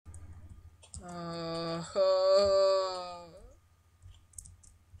Cunyato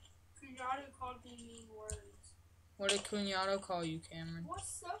called me mean words. What did Cunyato call you, Cameron?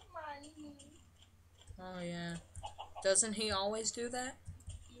 What's up, money? Oh, yeah. Doesn't he always do that?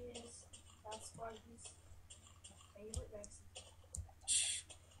 Yes, that's why he's my favorite Mexican.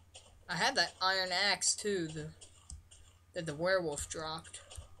 I had that iron axe, too, that the werewolf dropped.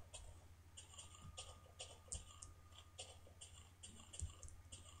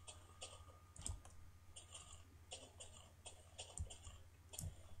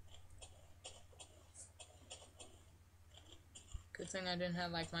 Good thing I didn't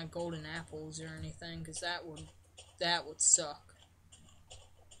have like my golden apples or anything, because that would suck.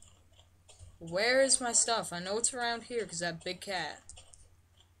 Where is my stuff? I know it's around here because that big cat.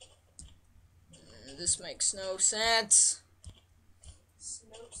 This makes no sense.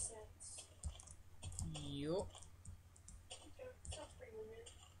 No sense. Yup. Sounds pretty legit.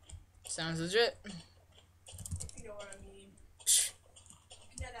 Sounds legit. If you know what I mean. You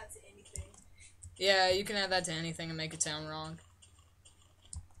can add that to anything. Yeah, you can add that to anything and make it sound wrong.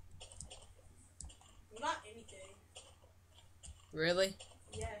 Well, not anything. Really?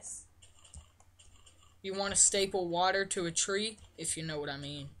 Yes. You want to staple water to a tree? If you know what I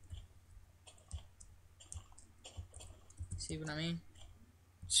mean. See what I mean?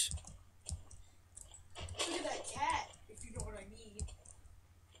 Look at that cat, if you know what I mean.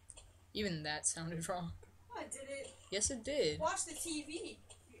 Even that sounded wrong. I did it. Yes, it did. Watch the TV.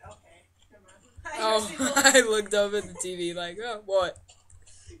 Okay, never mind. Oh, I looked up at the TV like, oh, what?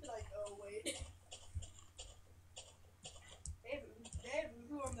 You're like, oh, wait. They have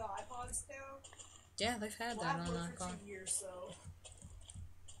Voodoo on the iPods now. Yeah, they've had Well, that I've on worked for iPod. 2 years, so.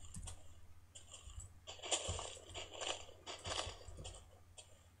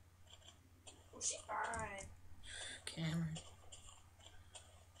 Oh, she's fine. Cameron.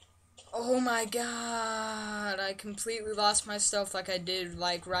 Oh my god, I completely lost my stuff like I did,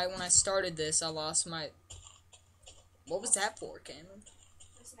 like, right when I started this. I lost my... What was that for, Cameron?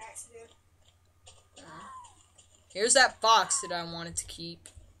 It's an accident. Here's that box that I wanted to keep.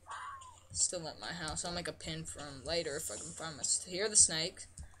 Still at my house. I'll make a pin for him later if I can find my... Here are the snakes.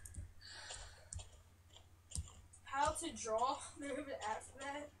 How to draw? They have an app for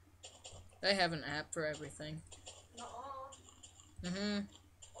that? They have an app for everything. Nuh-uh. Mm-hmm.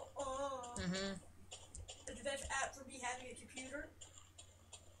 Mm-hmm. Do they have an app for me having a computer?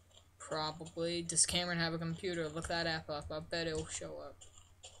 Probably. Does Cameron have a computer? Look that app up. I bet it'll show up.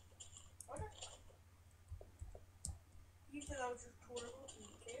 Okay. You said I was recordable.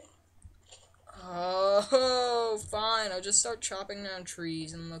 Okay. Oh, fine. I'll just start chopping down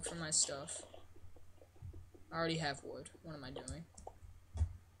trees and look for my stuff. I already have wood. What am I doing?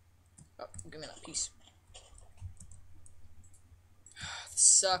 Oh, give me that piece. This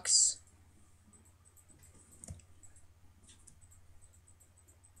sucks.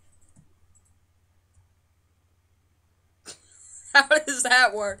 How does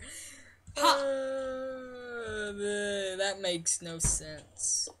that work? That makes no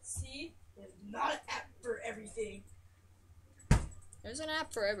sense. See? There's not an app for everything. There's an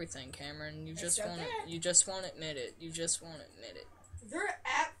app for everything, Cameron. You just Except won't. that. You just won't admit it. You just won't admit it. Is there an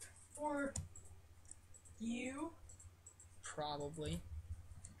app for you? Probably.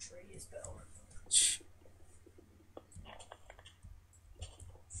 Trey is better.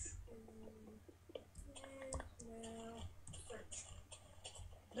 Well, search.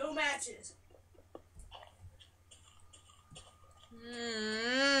 No matches.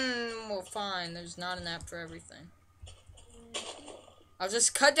 Well, fine. There's not an app for everything. I'll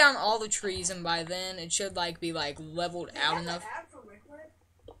just cut down all the trees, and by then it should like be like leveled They out have enough. An app for Wickweb?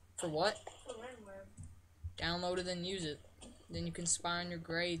 For what? For WinWeb. Download it and use it. Then you can spy on your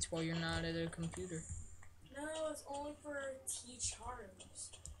grades while you're not at a computer. No, it's only for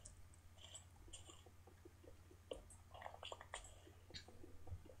T-charms.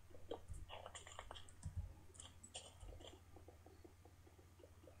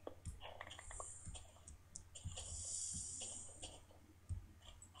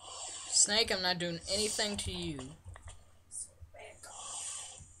 Snake, I'm not doing anything to you. So back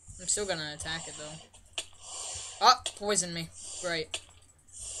off. I'm still gonna attack it though. Oh, poison me. Great.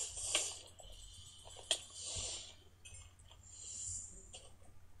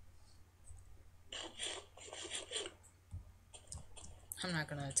 I'm not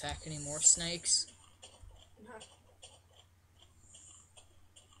gonna attack any more snakes. No.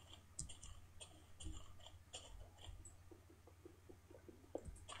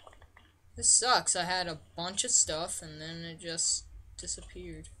 This sucks. I had a bunch of stuff and then it just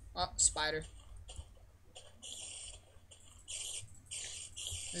disappeared. Oh, spider.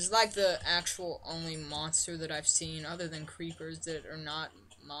 This is like the actual only monster that I've seen other than creepers that are not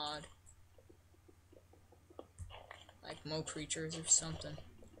mod. Like Mo creatures or something.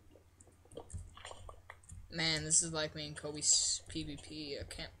 Man, this is like me and Kobe's PvP. I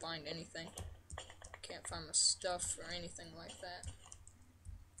can't find anything. Can't find my stuff or anything like that.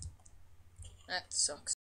 That sucks.